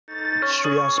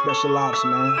Street Out Special Ops,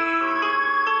 man.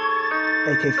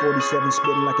 AK-47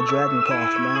 spitting like a dragon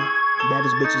cough, man.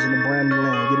 Baddest bitches in the brand new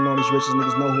land. Getting all these richest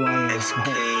niggas know who I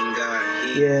am.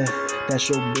 Yeah, that's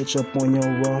your bitch up on your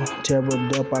raw. Tear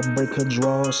it up, I break her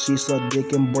drawers. She suck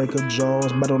dick and break her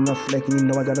jaws. But on that fleck, and you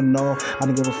know I got a gnaw. I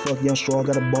don't give a fuck, young straw,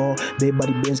 got a ball. Big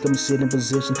body Benz, come sit in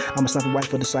position. I'm a sniper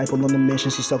rifle disciple on the mission.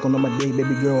 She sucking on my dick,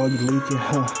 baby girl, are you leaking?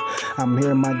 I'm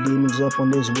hearing my demons up on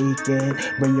this weekend.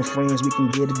 Bring your friends, we can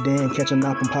get it then. Catch a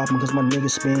knock and pop 'em cause my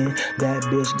niggas spin. That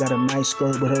bitch got a nice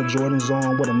skirt with her Jordans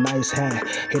on with a nice hat.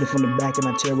 Hit it from the back and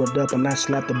I tear it up and I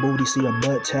slap the booty, see her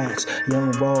butt tats.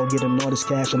 Young Raw getting all this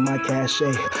cash in my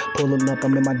cachet. Pulling up,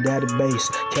 I'm in my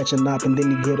database. Catching up and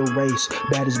then you get a race.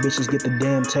 Baddest bitches get the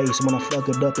damn taste. When I fuck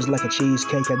it up, it's like a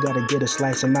cheesecake. I gotta get a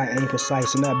slice and I ain't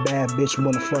precise. And that bad bitch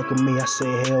wanna fuck with me. I say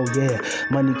hell yeah.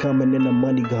 Money coming and the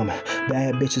money coming.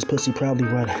 Bad bitches pussy probably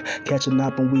running. Catching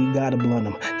up and we gotta blunt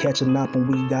them. Catching up and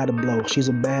we gotta blow. She's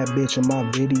a bad bitch in my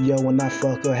video and I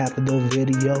fuck her after the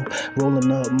video.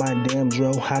 Rolling up my damn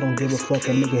dro. I don't give a fuck,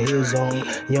 a nigga his on.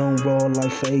 Young Raw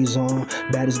like phase on.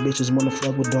 Baddest bitches wanna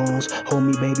fuck with dawns. Hold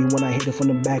me baby when I hit it from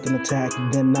the back and attack.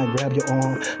 Then I grab your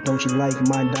arm. Don't you like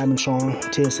my diamond charm?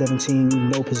 Tier 17, you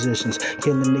know positions.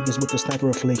 Killing niggas with the sniper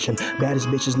affliction. Baddest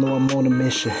bitches know I'm on a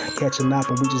mission. Catching up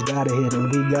and we just gotta hit them.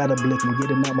 We gotta blick them,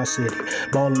 getting out my city.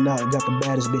 Balling out, got the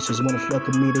baddest bitches. Wanna fuck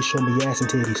with me, they show me ass and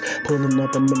titties. Pulling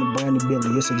up, I'm in the brand new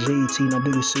Billy. It's a GT, now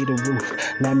do you see the roof?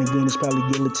 Lamborghini's probably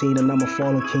guillotine and I'm a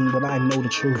fallen king, but I know the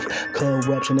truth.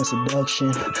 Corruption and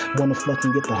seduction. Wanna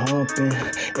fucking get the humping.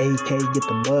 AK get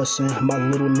the bussin'. My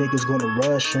little niggas gonna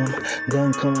rush him.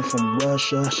 Gun coming from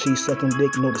Russia. She sucking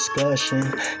dick, no discussion.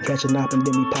 Catching up and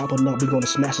then me popping up. We gonna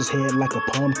smash his head like a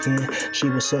pumpkin. She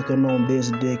was sucking on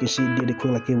this dick and she did it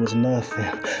quick like it was nothing.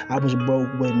 I was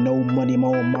broke with no money. My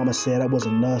own mama said I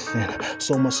wasn't nothing.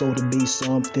 Sold my soul to be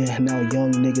something. Now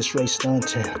young niggas straight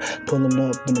stunting. Pulling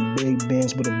up in the big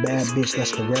Benz with a bad bitch,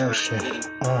 that's corruption.